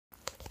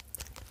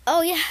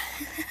Oh yeah.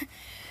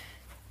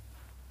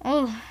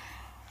 Oh,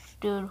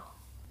 dude,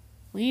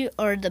 we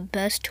are the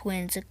best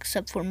twins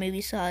except for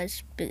maybe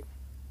size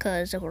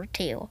because of our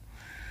tail.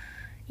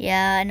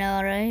 Yeah, I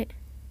know, right?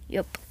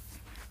 Yep.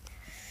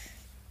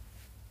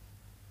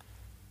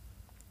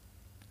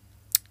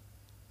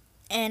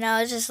 And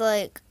I was just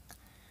like,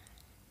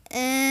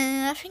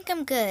 I think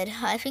I'm good.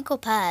 I think I'll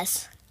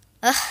pass.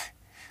 Ugh.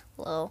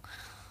 Well,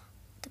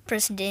 the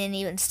person didn't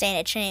even stand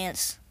a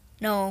chance.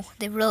 No,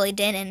 they really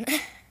didn't.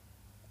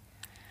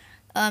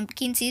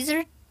 King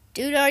Caesar?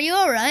 Dude, are you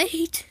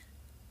alright?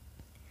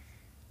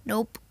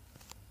 Nope.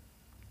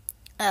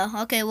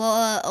 Oh, okay,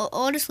 well,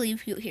 I'll just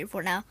leave you here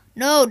for now.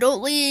 No,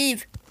 don't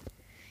leave!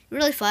 You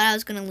really thought I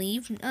was gonna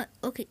leave?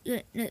 Okay,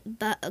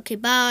 bye. Okay,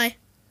 bye.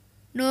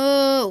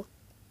 No!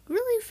 You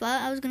really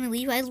thought I was gonna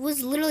leave? I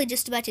was literally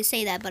just about to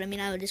say that, but I mean,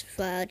 I would just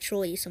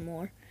troll you some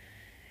more.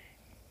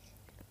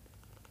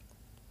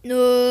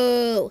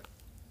 No!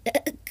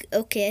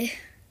 Okay.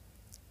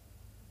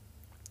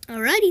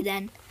 Alrighty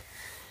then.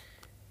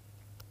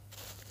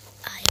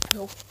 I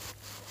will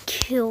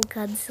kill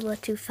Godzilla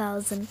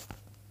 2000.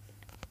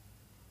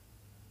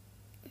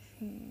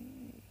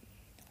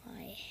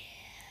 I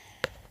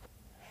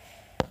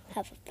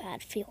have a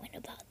bad feeling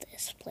about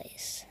this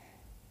place.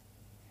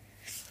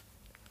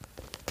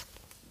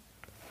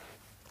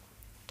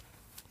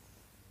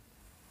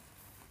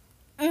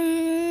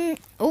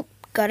 Oh,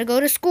 gotta go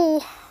to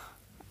school.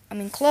 I'm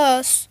in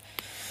class.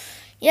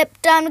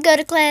 Yep, time to go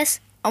to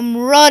class. I'm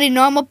riding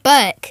on my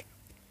bike.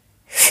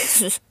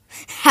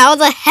 How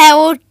the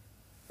hell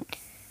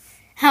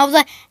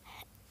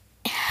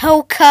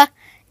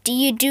do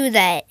you do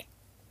that?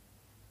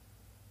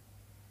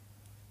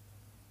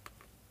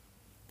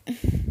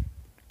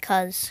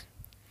 Cause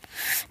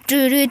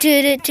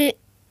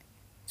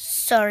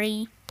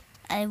sorry,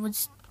 I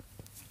was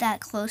that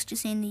close to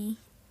saying the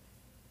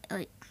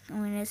I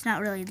mean, it's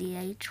not really the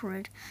H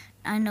word.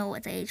 I know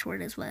what the H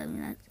word is, but I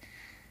mean that.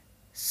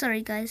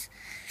 Sorry, guys.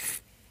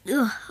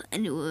 Ugh,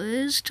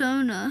 anyways,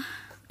 time to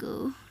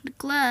go to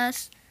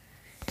class.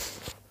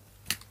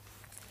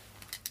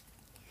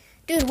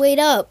 Dude, wait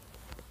up.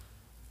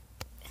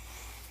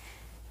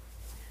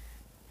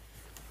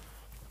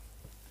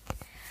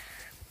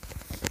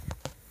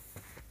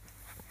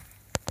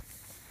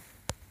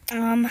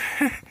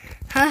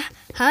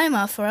 Hi,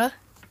 Mothra.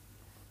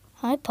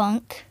 Hi,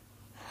 Punk.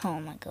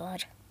 Oh my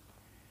god.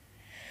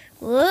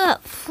 Whoa,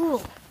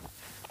 phew.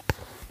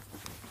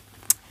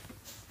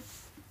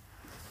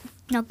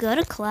 Now go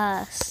to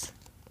class.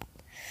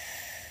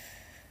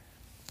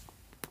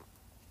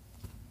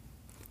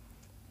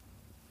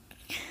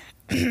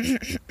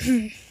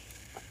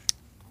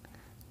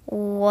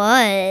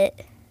 What?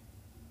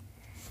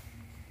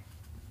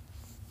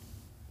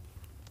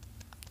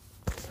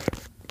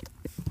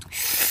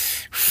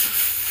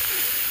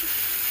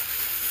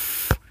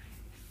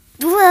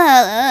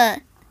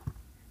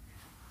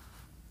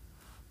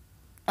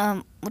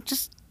 What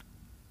just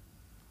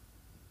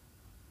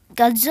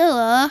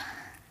Godzilla?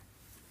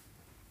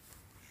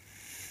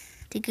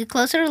 Take a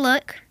closer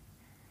look.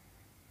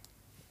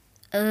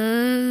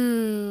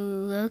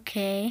 Oh,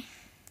 okay.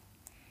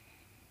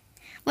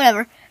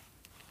 Whatever.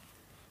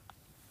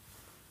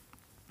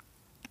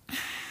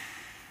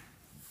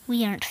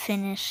 We aren't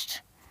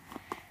finished.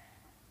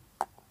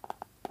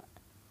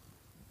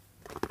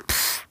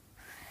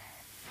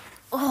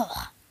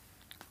 Oh.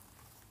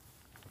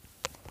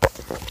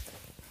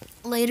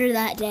 Later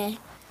that day.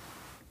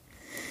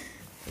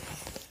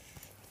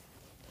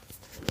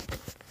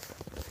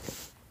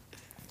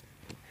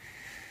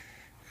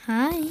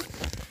 Hi.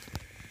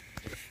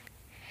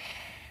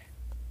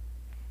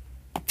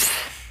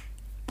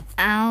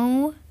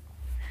 Ow.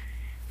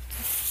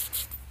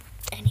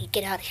 I need to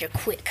get out of here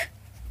quick.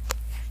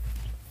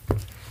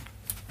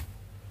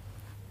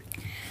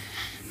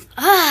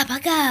 Oh my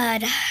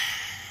god.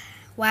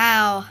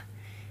 Wow.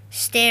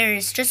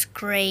 Stairs, just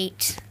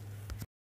great.